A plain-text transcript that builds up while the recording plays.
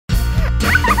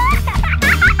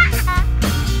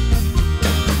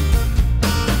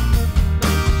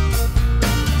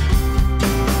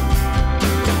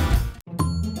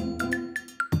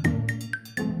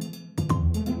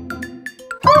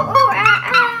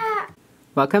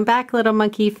Welcome back, little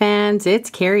monkey fans. It's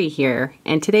Carrie here,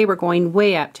 and today we're going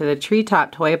way up to the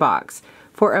Treetop Toy Box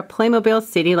for a Playmobil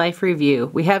City Life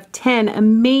review. We have 10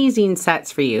 amazing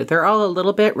sets for you. They're all a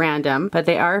little bit random, but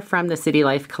they are from the City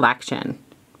Life collection.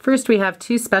 First, we have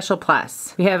two special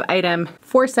plus. We have item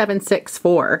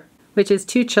 4764, which is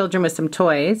two children with some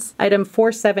toys. Item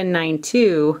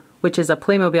 4792, which is a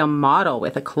Playmobil model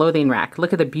with a clothing rack.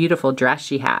 Look at the beautiful dress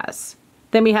she has.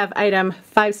 Then we have item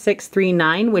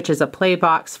 5639, which is a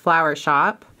Playbox flower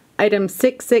shop. Item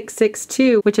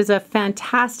 6662, which is a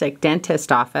fantastic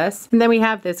dentist office. And then we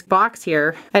have this box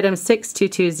here, item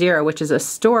 6220, which is a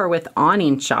store with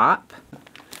awning shop.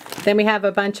 Then we have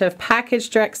a bunch of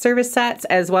packaged direct service sets,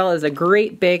 as well as a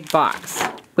great big box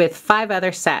with 5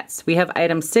 other sets. We have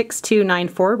item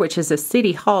 6294, which is a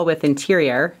city hall with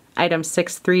interior. Item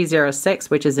 6306,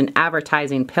 which is an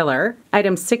advertising pillar.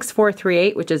 Item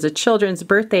 6438, which is a children's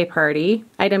birthday party.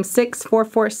 Item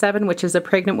 6447, which is a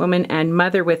pregnant woman and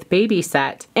mother with baby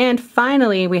set. And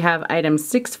finally, we have item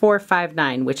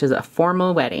 6459, which is a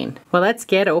formal wedding. Well, let's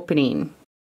get opening.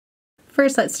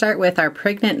 First, let's start with our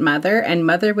pregnant mother and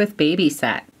mother with baby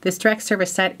set. This direct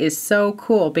service set is so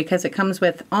cool because it comes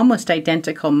with almost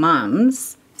identical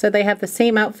mums. So they have the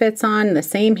same outfits on, the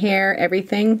same hair,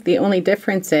 everything. The only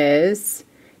difference is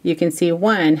you can see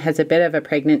one has a bit of a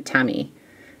pregnant tummy.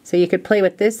 So you could play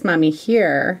with this mummy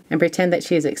here and pretend that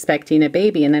she's expecting a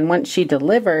baby. And then once she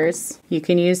delivers, you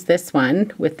can use this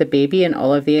one with the baby and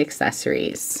all of the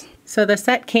accessories. So the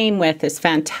set came with this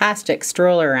fantastic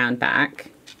stroller around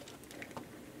back.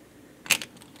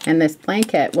 And this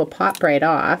blanket will pop right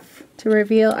off to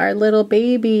reveal our little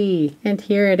baby. And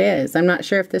here it is. I'm not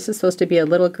sure if this is supposed to be a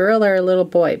little girl or a little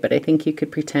boy, but I think you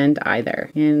could pretend either.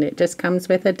 And it just comes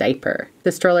with a diaper.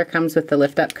 The stroller comes with the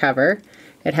lift-up cover.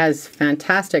 It has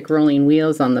fantastic rolling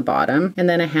wheels on the bottom, and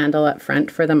then a handle up front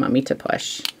for the mummy to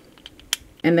push.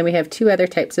 And then we have 2 other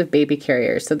types of baby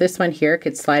carriers. So this one here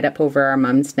could slide up over our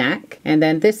mom's neck. And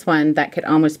then this one, that could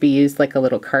almost be used like a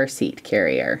little car seat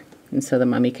carrier. And so the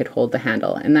mummy could hold the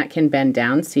handle, and that can bend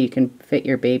down so you can fit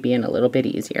your baby in a little bit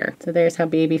easier. So there's how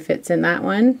baby fits in that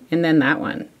one, and then that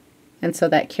one. And so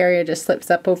that carrier just slips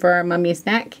up over our mummy's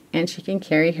neck, and she can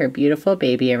carry her beautiful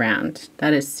baby around.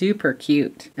 That is super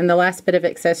cute. And the last bit of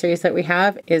accessories that we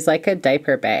have is like a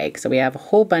diaper bag. So we have a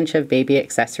whole bunch of baby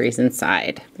accessories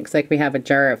inside. Looks like we have a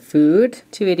jar of food,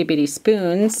 2 itty bitty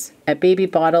spoons, a baby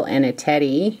bottle and a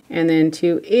teddy, and then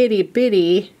 2 itty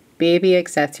bitty baby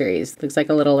accessories. Looks like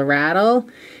a little rattle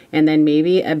and then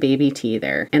maybe a baby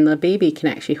teether. And the baby can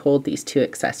actually hold these 2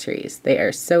 accessories. They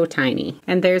are so tiny.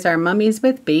 And there's our mummies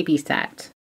with baby set.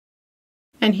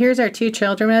 And here's our 2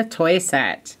 children with toy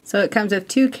set. So it comes with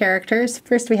 2 characters.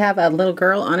 First we have a little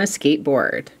girl on a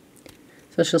skateboard.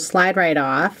 So she'll slide right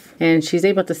off, and she's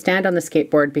able to stand on the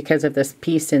skateboard because of this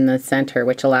piece in the center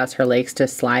which allows her legs to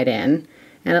slide in.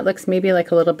 And it looks maybe like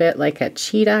a little bit like a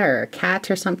cheetah or a cat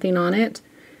or something on it.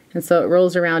 And so it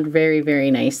rolls around very,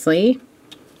 very nicely.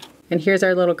 And here's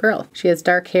our little girl. She has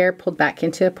dark hair pulled back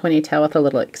into a ponytail with a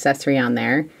little accessory on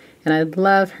there. And I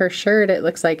love her shirt. It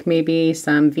looks like maybe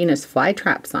some Venus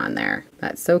flytraps on there.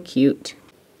 That's so cute.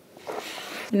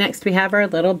 Next we have our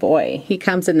little boy. He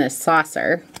comes in this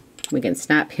saucer. We can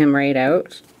snap him right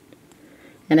out.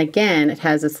 And again, it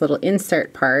has this little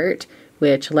insert part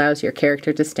which allows your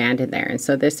character to stand in there. And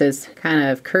so this is kind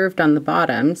of curved on the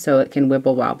bottom so it can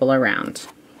wibble wobble around.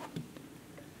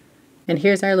 And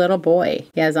here's our little boy.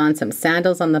 He has on some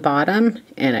sandals on the bottom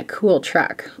and a cool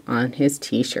truck on his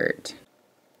t-shirt.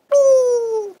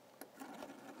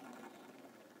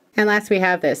 And last we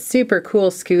have this super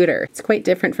cool scooter. It's quite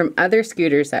different from other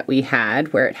scooters that we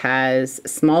had where it has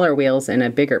smaller wheels and a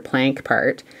bigger plank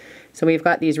part. So we've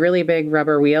got these really big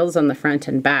rubber wheels on the front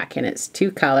and back, and it's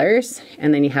 2 colors,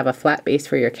 and then you have a flat base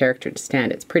for your character to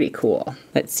stand. It's pretty cool.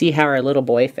 Let's see how our little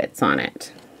boy fits on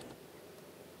it.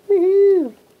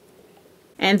 Woohoo!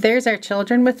 And there's our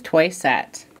children with toy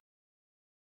set.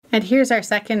 And here's our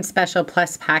second special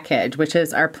plus package, which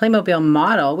is our Playmobil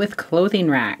model with clothing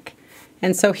rack.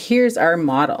 And so here's our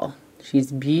model.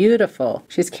 She's beautiful.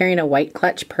 She's carrying a white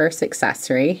clutch purse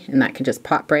accessory, and that can just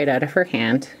pop right out of her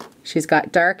hand. She's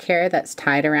got dark hair that's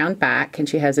tied around back, and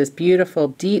she has this beautiful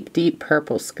deep, deep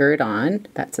purple skirt on.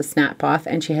 That's a snap off,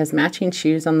 and she has matching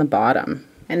shoes on the bottom.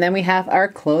 And then we have our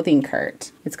clothing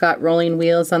cart. It's got rolling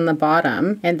wheels on the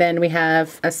bottom. And then we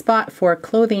have a spot for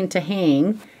clothing to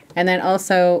hang. And then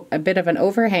also a bit of an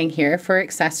overhang here for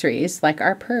accessories like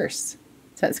our purse.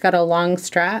 So it's got a long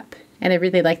strap, and I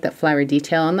really like the flower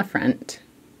detail on the front.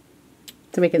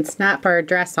 So we can snap our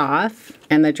dress off,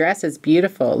 and the dress is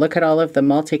beautiful. Look at all of the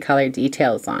multicolored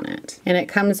details on it. And it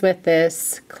comes with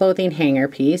this clothing hanger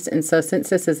piece, and so since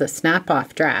this is a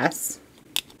snap-off dress,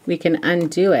 we can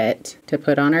undo it to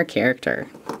put on our character.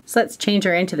 So let's change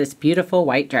her into this beautiful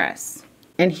white dress.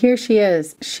 And here she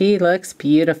is. She looks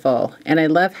beautiful. And I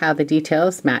love how the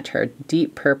details match her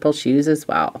deep purple shoes as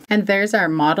well. And there's our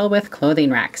model with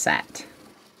clothing rack set.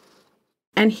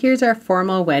 And here's our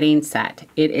formal wedding set.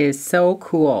 It is so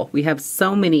cool. We have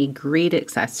so many great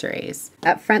accessories.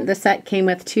 Up front, the set came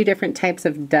with 2 different types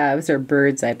of doves or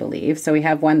birds, I believe. So we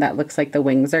have one that looks like the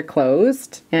wings are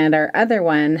closed, and our other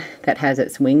one that has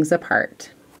its wings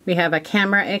apart. We have a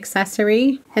camera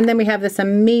accessory, and then we have this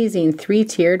amazing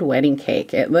 3-tiered wedding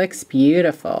cake. It looks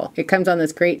beautiful. It comes on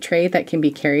this great tray that can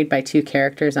be carried by 2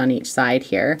 characters on each side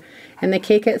here, and the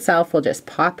cake itself will just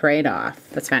pop right off.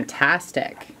 That's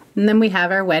fantastic. And then we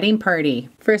have our wedding party.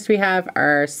 First we have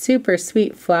our super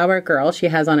sweet flower girl. She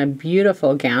has on a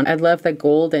beautiful gown. I love the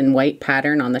gold and white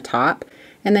pattern on the top.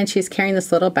 And then she's carrying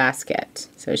this little basket.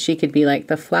 So she could be like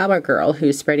the flower girl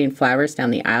who's spreading flowers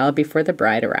down the aisle before the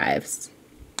bride arrives.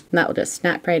 And that will just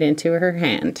snap right into her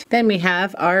hand. Then we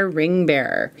have our ring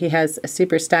bearer. He has a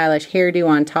super stylish hairdo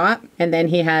on top, and then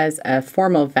he has a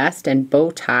formal vest and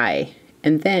bow tie.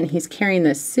 And then he's carrying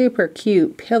this super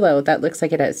cute pillow that looks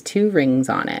like it has 2 rings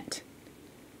on it.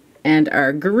 And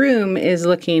our groom is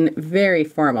looking very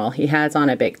formal. He has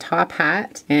on a big top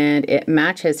hat, and it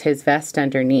matches his vest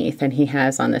underneath, and he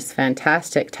has on this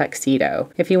fantastic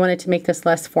tuxedo. If you wanted to make this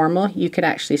less formal, you could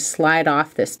actually slide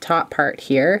off this top part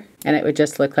here, and it would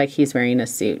just look like he's wearing a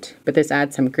suit. But this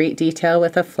adds some great detail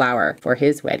with a flower for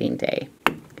his wedding day.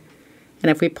 And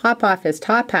if we pop off his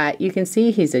top hat, you can see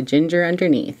he's a ginger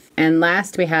underneath. And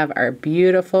last we have our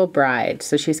beautiful bride.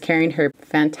 So she's carrying her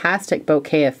fantastic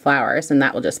bouquet of flowers, and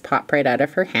that will just pop right out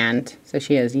of her hand. So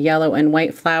she has yellow and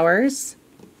white flowers.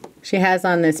 She has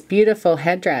on this beautiful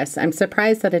headdress. I'm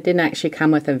surprised that it didn't actually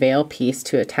come with a veil piece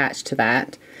to attach to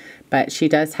that. But she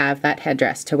does have that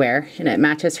headdress to wear, and it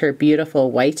matches her beautiful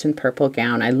white and purple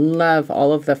gown. I love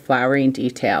all of the flowering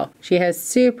detail. She has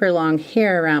super long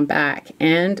hair around back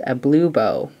and a blue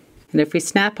bow. And if we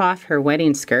snap off her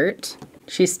wedding skirt,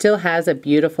 she still has a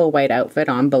beautiful white outfit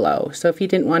on below. So if you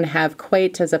didn't want to have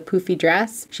quite as a poofy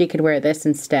dress, she could wear this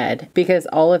instead, because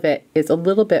all of it is a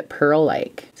little bit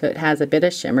pearl-like. So it has a bit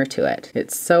of shimmer to it.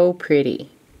 It's so pretty.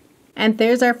 And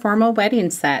there's our formal wedding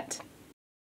set.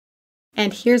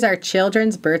 And here's our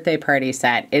children's birthday party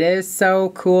set. It is so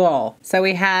cool. So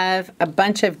we have a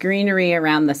bunch of greenery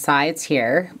around the sides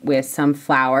here with some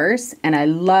flowers. And I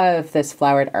love this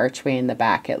flowered archway in the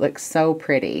back. It looks so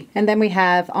pretty. And then we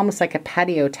have almost like a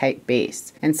patio type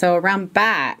base. And so around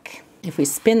back, if we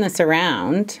spin this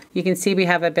around, you can see we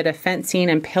have a bit of fencing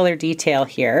and pillar detail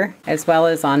here, as well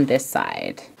as on this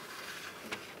side.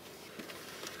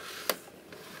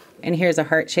 And here's a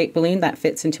heart-shaped balloon that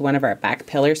fits into one of our back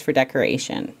pillars for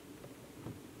decoration.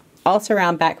 Also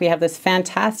around back, we have this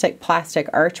fantastic plastic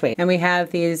archway, and we have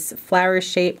these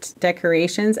flower-shaped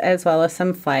decorations as well as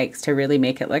some flags to really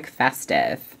make it look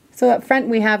festive. So up front,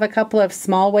 we have a couple of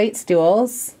small white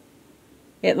stools.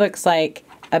 It looks like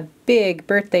a big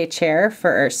birthday chair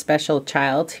for our special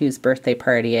child whose birthday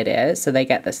party it is, so they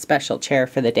get the special chair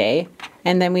for the day.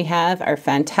 And then we have our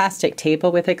fantastic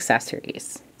table with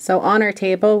accessories. So on our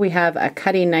table, we have a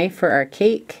cutting knife for our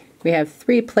cake. We have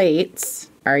 3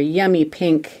 plates, our yummy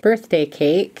pink birthday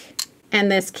cake,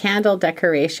 and this candle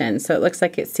decoration. So it looks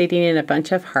like it's sitting in a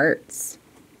bunch of hearts.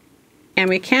 And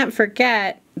we can't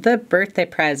forget the birthday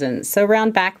presents. So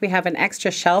around back, we have an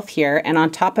extra shelf here, and on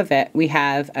top of it, we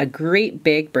have a great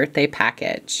big birthday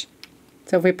package.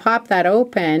 So if we pop that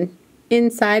open,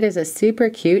 inside is a super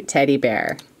cute teddy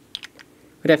bear.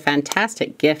 What a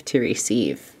fantastic gift to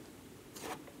receive.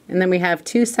 And then we have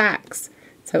 2 sacks.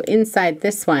 So inside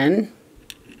this one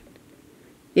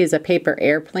is a paper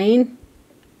airplane.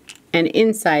 And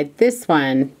inside this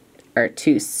one are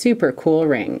 2 super cool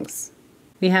rings.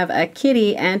 We have a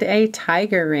kitty and a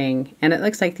tiger ring. And it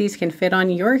looks like these can fit on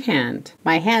your hand.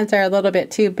 My hands are a little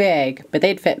bit too big, but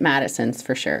they'd fit Madison's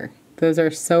for sure. Those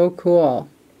are so cool.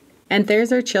 And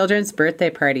there's our children's birthday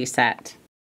party set.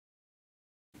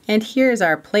 And here's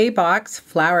our Playbox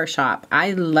flower shop.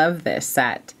 I love this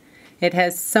set. It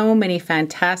has so many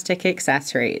fantastic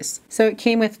accessories. So it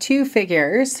came with 2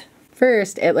 figures.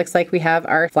 First, it looks like we have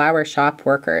our flower shop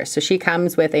worker. So she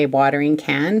comes with a watering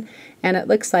can, and it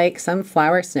looks like some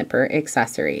flower snipper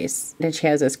accessories. And she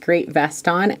has this great vest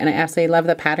on, and I absolutely love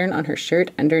the pattern on her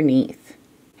shirt underneath.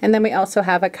 And then we also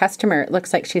have a customer. It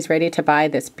looks like she's ready to buy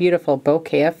this beautiful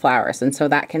bouquet of flowers, and so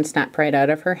that can snap right out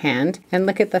of her hand. And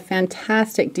look at the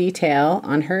fantastic detail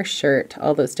on her shirt,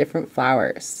 all those different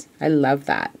flowers. I love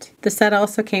that. The set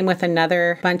also came with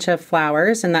another bunch of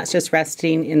flowers, and that's just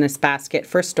resting in this basket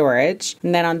for storage.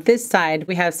 And then on this side,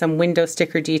 we have some window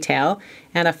sticker detail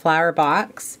and a flower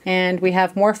box. And we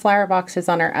have more flower boxes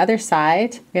on our other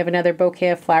side. We have another bouquet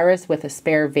of flowers with a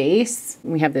spare vase.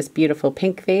 We have this beautiful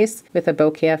pink vase with a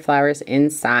bouquet of flowers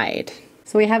inside.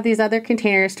 So we have these other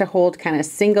containers to hold kind of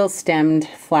single stemmed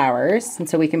flowers. And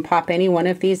so we can pop any one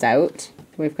of these out.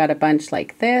 We've got a bunch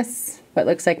like this, what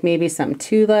looks like maybe some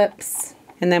tulips.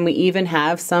 And then we even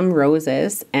have some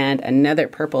roses and another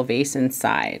purple vase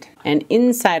inside. And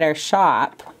inside our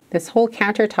shop, this whole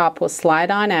countertop will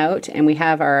slide on out, and we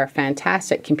have our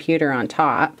fantastic computer on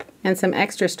top and some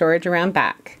extra storage around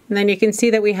back. And then you can see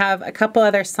that we have a couple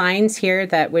other signs here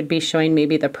that would be showing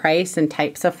maybe the price and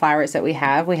types of flowers that we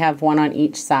have. We have one on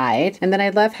each side. And then I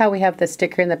love how we have the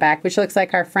sticker in the back, which looks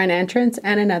like our front entrance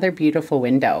and another beautiful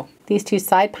window. These two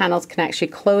side panels can actually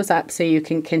close up so you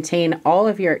can contain all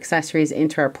of your accessories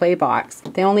into our play box.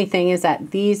 The only thing is that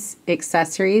these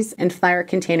accessories and flower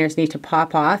containers need to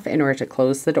pop off in order to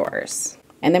close the doors.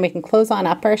 And then we can close on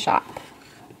up our shop.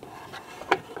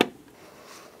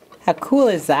 How cool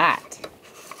is that?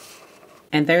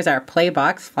 And there's our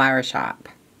Playbox flower shop.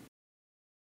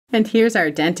 And here's our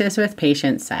Dentist with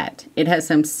Patience set. It has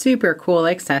some super cool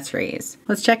accessories.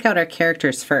 Let's check out our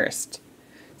characters first.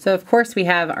 So of course we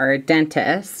have our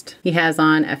dentist. He has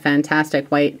on a fantastic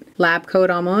white lab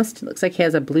coat almost. It looks like he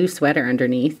has a blue sweater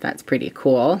underneath. That's pretty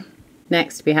cool.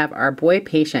 Next, we have our boy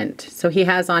patient. So he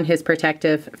has on his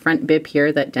protective front bib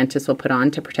here that dentists will put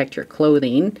on to protect your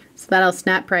clothing. So that'll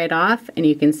snap right off, and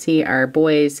you can see our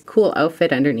boy's cool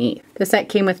outfit underneath. The set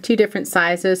came with two different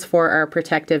sizes for our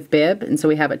protective bib, and so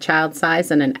we have a child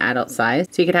size and an adult size.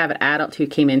 So you could have an adult who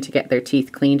came in to get their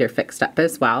teeth cleaned or fixed up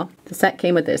as well. The set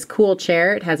came with this cool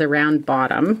chair. It has a round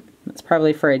bottom. That's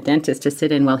probably for a dentist to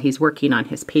sit in while he's working on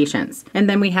his patients. And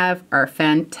then we have our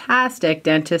fantastic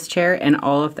dentist chair and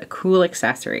all of the cool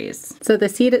accessories. So the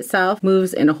seat itself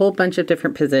moves in a whole bunch of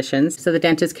different positions. So the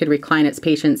dentist could recline its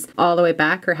patients all the way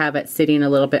back or have it sitting a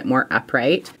little bit more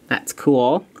upright. That's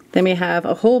cool. Then we have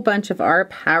a whole bunch of our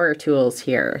power tools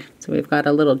here. So we've got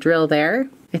a little drill there.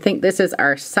 I think this is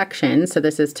our suction. So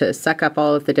this is to suck up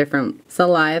all of the different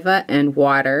saliva and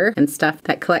water and stuff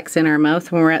that collects in our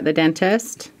mouth when we're at the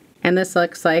dentist. And this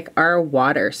looks like our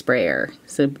water sprayer.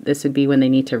 So this would be when they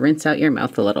need to rinse out your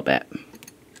mouth a little bit.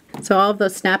 So all of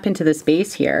those snap into this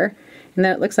base here. And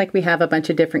then it looks like we have a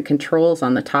bunch of different controls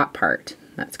on the top part.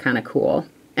 That's kind of cool.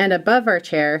 And above our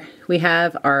chair, we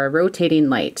have our rotating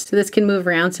light. So this can move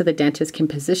around so the dentist can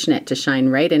position it to shine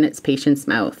right in its patient's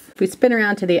mouth. If we spin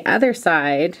around to the other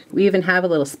side, we even have a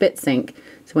little spit sink.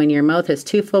 So when your mouth is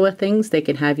too full of things, they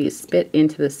can have you spit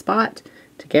into the spot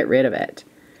to get rid of it.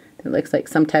 It looks like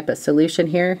some type of solution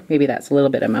here. Maybe that's a little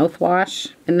bit of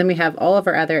mouthwash. And then we have all of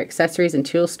our other accessories and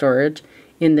tool storage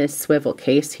in this swivel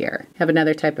case here. Have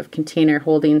another type of container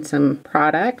holding some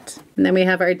product. And then we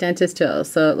have our dentist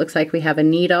tools. So it looks like we have a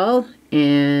needle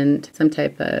and some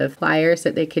type of pliers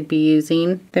that they could be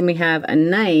using. Then we have a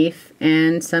knife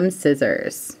and some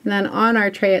scissors. And then on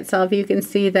our tray itself, you can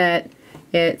see that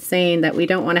it's saying that we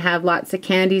don't want to have lots of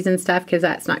candies and stuff because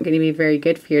that's not going to be very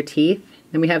good for your teeth.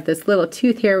 And we have this little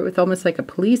tooth here with almost like a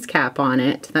police cap on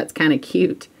it. That's kind of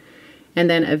cute. And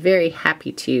then a very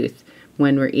happy tooth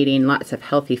when we're eating lots of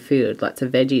healthy food, lots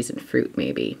of veggies and fruit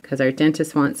maybe, because our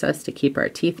dentist wants us to keep our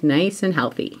teeth nice and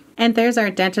healthy. And there's our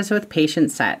Dentist with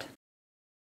Patience set.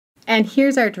 And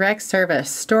here's our direct service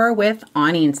store with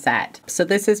awning set. So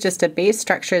this is just a base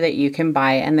structure that you can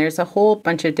buy, and there's a whole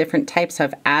bunch of different types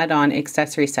of add-on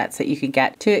accessory sets that you could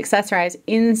get to accessorize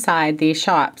inside these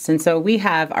shops. And so we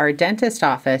have our dentist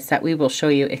office that we will show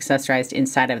you accessorized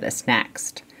inside of this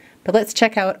next. But let's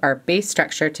check out our base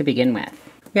structure to begin with.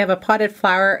 We have a potted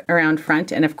flower around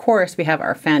front, and of course we have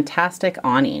our fantastic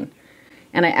awning.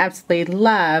 And I absolutely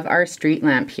love our street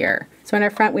lamp here. So in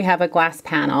our front we have a glass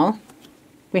panel.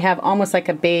 We have almost like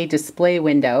a bay display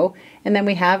window, and then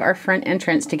we have our front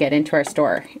entrance to get into our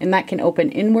store, and that can open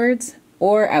inwards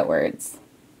or outwards.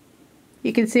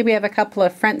 You can see we have a couple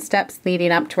of front steps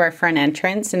leading up to our front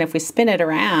entrance, and if we spin it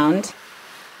around,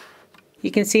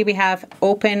 you can see we have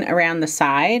open around the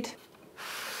side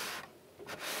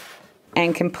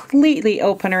and completely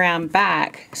open around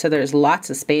back, so there's lots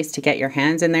of space to get your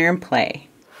hands in there and play.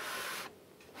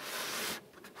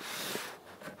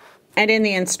 And in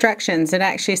the instructions, it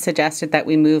actually suggested that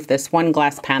we move this one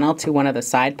glass panel to one of the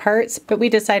side parts, but we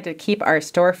decided to keep our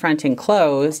storefront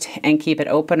enclosed and keep it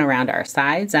open around our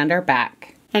sides and our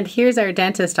back. And here's our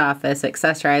dentist office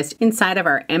accessorized inside of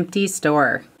our empty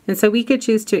store. And so we could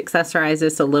choose to accessorize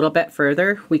this a little bit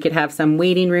further. We could have some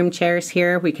waiting room chairs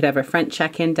here. We could have a front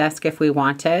check-in desk if we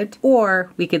wanted,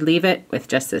 or we could leave it with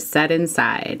just a set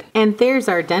inside. And there's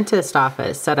our dentist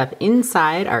office set up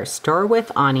inside our store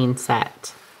with awning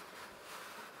set.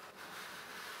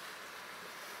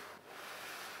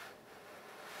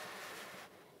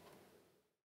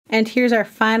 And here's our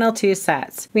final two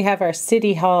sets. We have our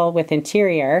City Hall with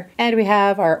interior, and we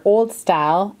have our old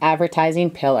style advertising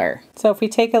pillar. So if we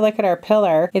take a look at our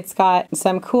pillar, it's got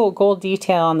some cool gold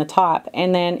detail on the top,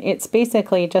 and then it's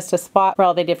basically just a spot where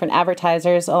all the different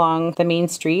advertisers along the main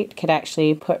street could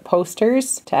actually put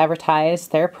posters to advertise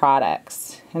their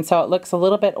products. And so it looks a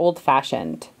little bit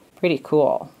old-fashioned. Pretty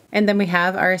cool. And then we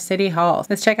have our City Hall.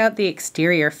 Let's check out the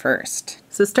exterior first.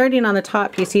 So starting on the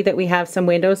top, you see that we have some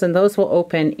windows, and those will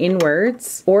open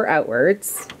inwards or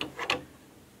outwards.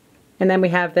 And then we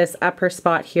have this upper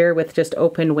spot here with just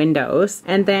open windows.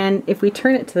 And then if we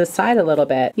turn it to the side a little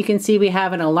bit, you can see we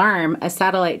have an alarm, a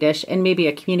satellite dish, and maybe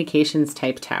a communications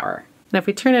type tower. Now if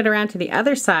we turn it around to the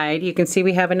other side, you can see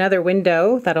we have another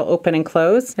window that'll open and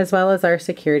close, as well as our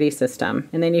security system.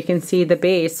 And then you can see the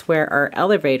base where our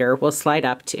elevator will slide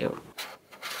up to.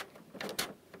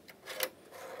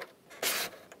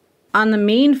 On the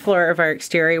main floor of our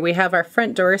exterior, we have our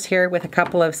front doors here with a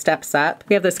couple of steps up.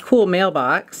 We have this cool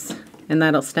mailbox, and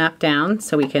that'll snap down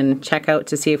so we can check out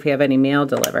to see if we have any mail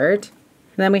delivered.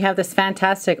 And then we have this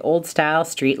fantastic old style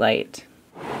street light.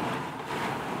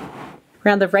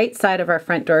 Around the right side of our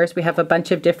front doors, we have a bunch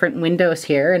of different windows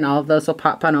here, and all of those will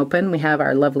pop on open. We have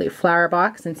our lovely flower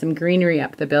box and some greenery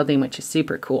up the building, which is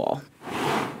super cool.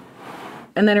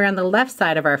 And then around the left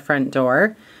side of our front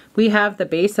door, we have the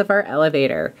base of our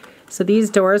elevator. So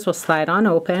these doors will slide on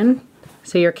open,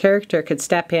 so your character could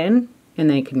step in and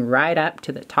they can ride up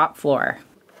to the top floor.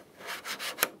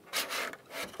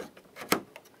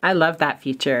 I love that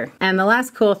feature. And the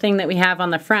last cool thing that we have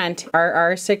on the front are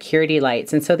our security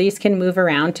lights. And so these can move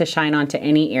around to shine onto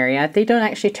any area. They don't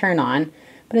actually turn on,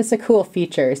 but it's a cool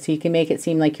feature. So you can make it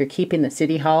seem like you're keeping the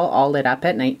City Hall all lit up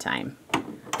at nighttime.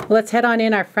 Well, let's head on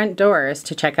in our front doors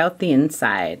to check out the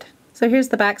inside. So here's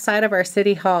the back side of our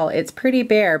City Hall. It's pretty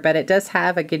bare, but it does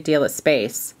have a good deal of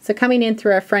space. So coming in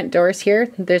through our front doors here,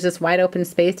 there's this wide open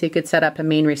space. You could set up a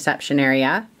main reception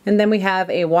area. And then we have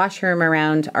a washroom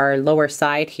around our lower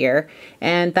side here.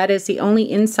 And that is the only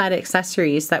inside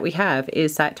accessories that we have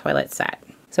is that toilet set.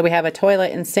 So we have a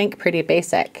toilet and sink, pretty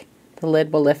basic. The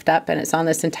lid will lift up, and it's on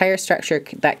this entire structure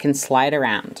that can slide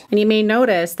around. And you may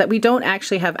notice that we don't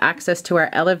actually have access to our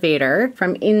elevator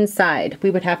from inside.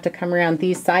 We would have to come around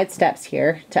these side steps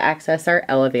here to access our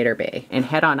elevator bay and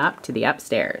head on up to the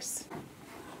upstairs.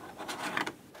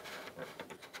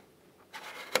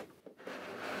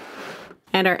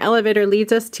 And our elevator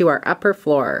leads us to our upper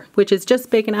floor, which is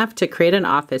just big enough to create an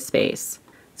office space.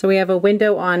 So we have a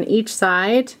window on each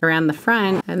side, around the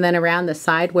front, and then around the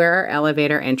side where our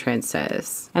elevator entrance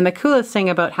is. And the coolest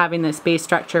thing about having this base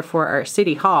structure for our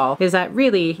City Hall is that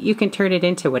really you can turn it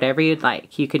into whatever you'd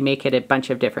like. You could make it a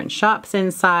bunch of different shops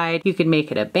inside, you could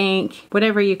make it a bank,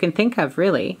 whatever you can think of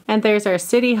really. And there's our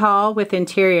City Hall with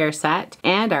interior set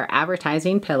and our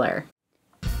advertising pillar.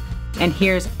 And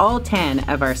here's all 10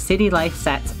 of our City Life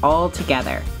sets all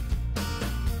together.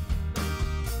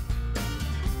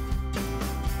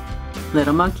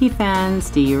 Little Monkey fans,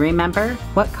 do you remember?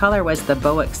 What color was the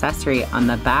bow accessory on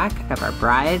the back of our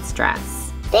bride's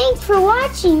dress? Thanks for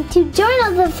watching. To join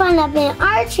all the fun up in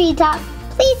our treetop,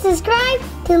 please subscribe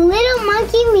to Little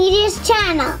Monkey Media's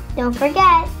channel. Don't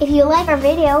forget, if you like our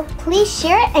video, please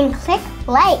share it and click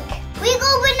like. We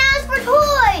go bananas for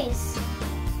toys!